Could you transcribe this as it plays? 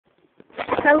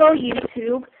Hello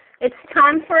YouTube. It's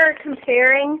time for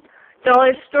comparing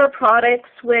dollar store products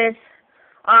with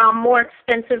more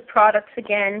expensive products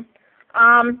again.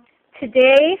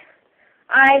 Today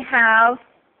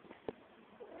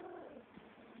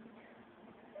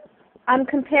I'm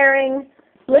comparing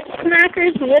Lip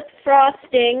Smackers Lip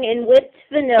Frosting in Whipped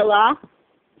Vanilla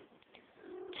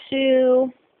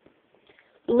to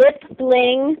Lip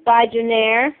Bling by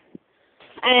Jenere,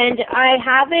 and I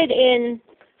have it in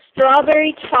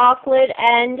strawberry chocolate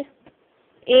and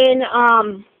in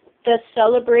the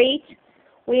Celebrate,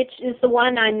 which is the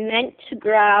one I meant to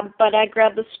grab, but I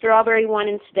grabbed the strawberry one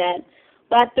instead.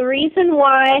 But the reason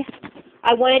why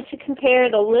I wanted to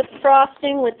compare the lip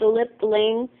frosting with the lip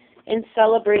bling in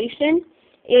Celebration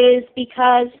is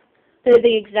because they're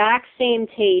the exact same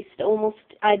taste, almost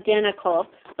identical.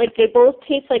 Like, they both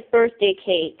taste like birthday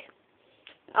cake.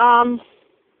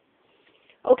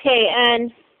 Okay,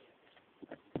 and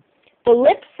the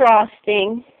lip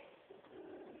frosting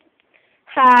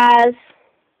has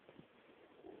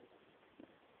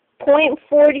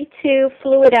 0.42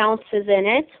 fluid ounces in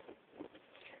it.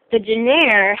 The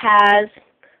Jenere has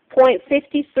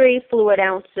 0.53 fluid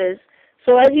ounces.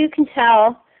 So as you can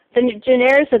tell, the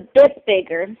Jenere is a bit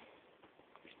bigger.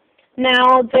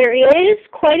 Now, there is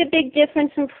quite a big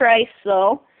difference in price,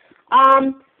 though.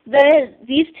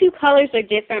 These two colors are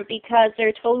different because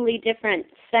they're totally different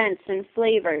scents and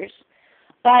flavors.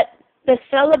 But the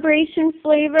Celebration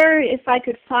flavor, if I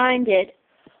could find it,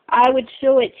 I would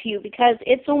show it to you because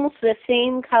it's almost the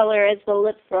same color as the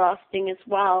lip frosting as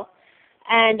well.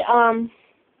 And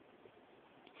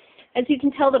as you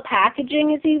can tell, the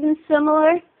packaging is even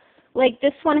similar. Like,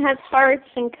 this one has hearts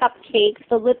and cupcakes,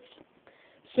 the Lip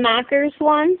Smackers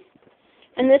one,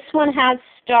 and this one has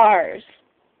stars.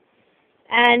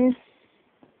 And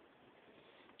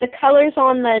the colors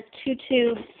on the two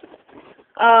tubes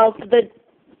of the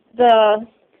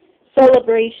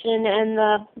Celebration and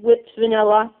the Whipped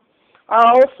Vanilla are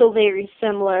also very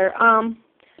similar.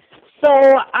 So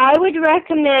I would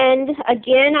recommend,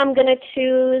 again, I'm going to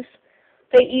choose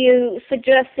that you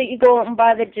suggest that you go out and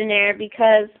buy the Jenere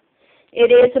because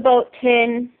it is about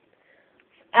 10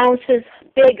 ounces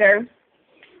bigger.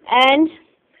 And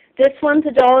this one's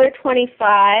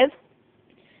 $1.25,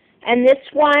 and this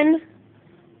one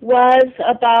was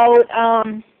about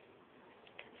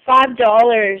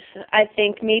 $5, I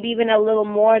think, maybe even a little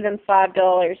more than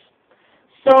 $5.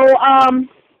 So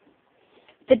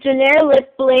the Jenere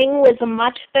Lip Bling was a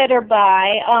much better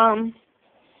buy.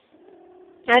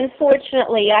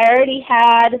 Unfortunately, I already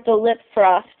had the lip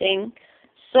frosting,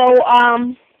 so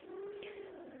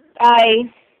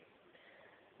I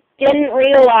didn't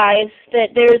realize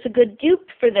that there's a good dupe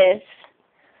for this.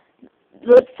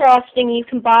 Lip frosting you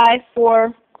can buy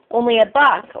for only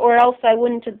 $1, or else I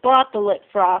wouldn't have bought the lip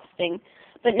frosting.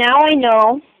 But now I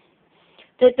know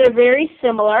that they're very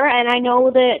similar, and I know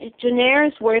that Jenere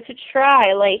is worth a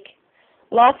try. Like,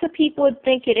 lots of people would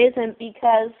think it isn't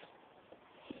because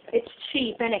it's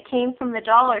cheap and it came from the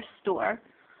dollar store.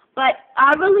 But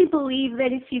I really believe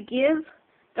that if you give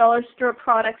dollar store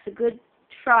products a good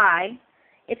try,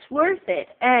 it's worth it.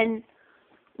 And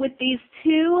with these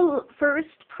two first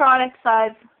products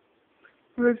I've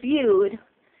reviewed,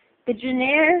 the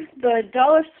Jenere, the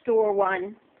dollar store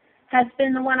one, has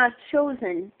been the one I've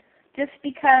chosen just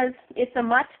because it's a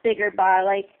much bigger buy,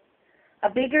 like a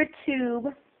bigger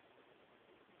tube.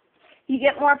 You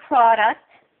get more product,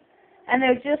 and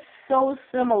they're just so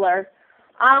similar.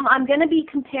 I'm going to be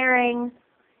comparing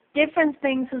different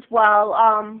things as well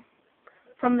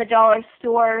from the dollar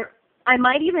store. I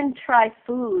might even try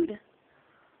food.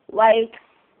 Like,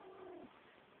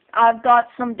 I've got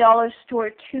some dollar store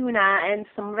tuna and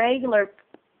some regular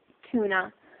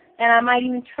tuna, and I might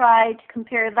even try to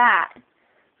compare that.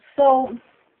 So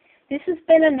this has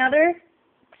been another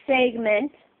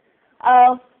segment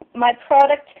of my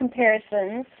product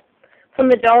comparisons from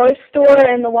the dollar store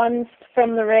and the ones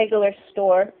from the regular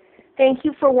store. Thank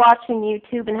you for watching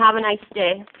YouTube, and have a nice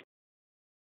day.